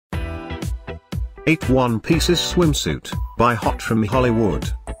8 one-pieces swimsuit, by Hot from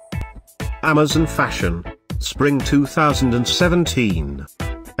Hollywood. Amazon Fashion, Spring 2017.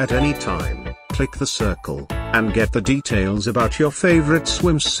 At any time, click the circle, and get the details about your favorite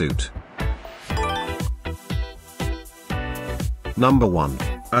swimsuit. Number 1.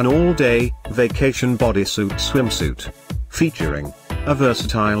 An all-day, vacation bodysuit swimsuit. Featuring a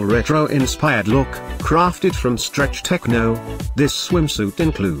versatile retro-inspired look, crafted from stretch techno. This swimsuit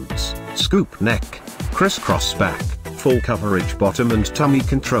includes scoop neck, crisscross back, full coverage bottom and tummy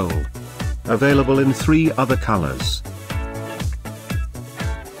control. Available in 3 other colors.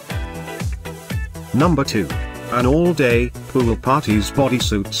 Number 2. An all-day, pool parties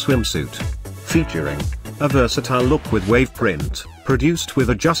bodysuit swimsuit. Featuring a versatile look with wave print, produced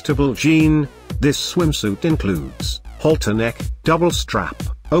with adjustable jean. This swimsuit includes halter neck, double strap,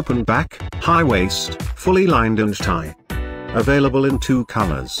 open back, high waist, fully lined and tie. Available in 2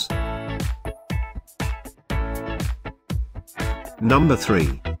 colors. Number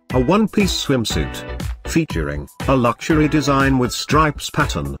 3. A one-piece swimsuit. Featuring a luxury design with stripes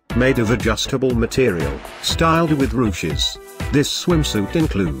pattern, made of adjustable material, styled with ruches. This swimsuit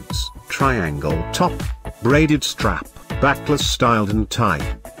includes triangle top, braided strap, backless styled and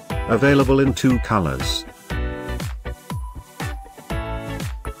tie. Available in 2 colors.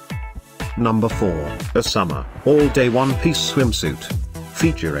 Number 4. A summer, all-day one-piece swimsuit.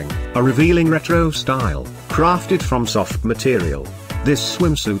 Featuring a revealing retro style, crafted from soft material. This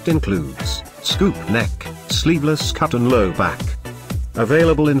swimsuit includes scoop neck, sleeveless cut and low back.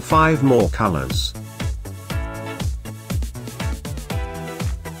 Available in 5 more colors.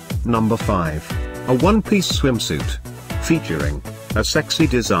 Number 5. A one-piece swimsuit. Featuring a sexy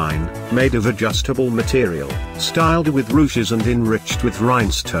design, made of adjustable material, styled with ruches and enriched with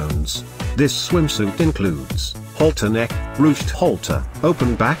rhinestones. This swimsuit includes halter neck, ruched halter,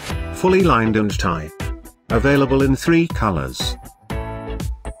 open back, fully lined and tie. Available in 3 colors.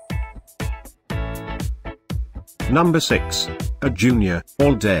 Number 6. A junior,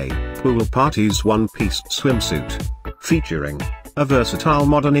 all-day, pool parties one-piece swimsuit. Featuring a versatile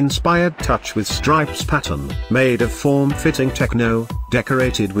modern-inspired touch with stripes pattern, made of form-fitting techno,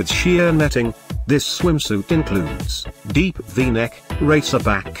 decorated with sheer netting. This swimsuit includes deep V-neck, racer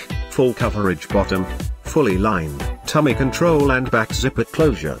back, full coverage bottom, fully lined, tummy control and back zipper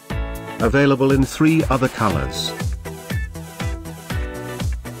closure. Available in 3 other colors.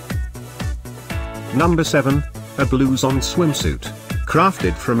 Number 7. A Blouson swimsuit.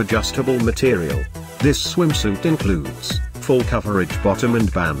 Crafted from adjustable material. This swimsuit includes full coverage bottom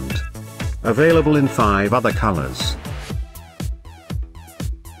and band. Available in 5 other colors.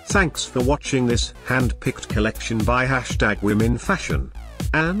 Thanks for watching this hand-picked collection by #WomenFashion.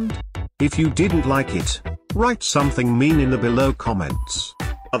 And if you didn't like it, write something mean in the below comments.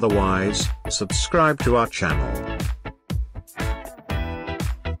 Otherwise, subscribe to our channel.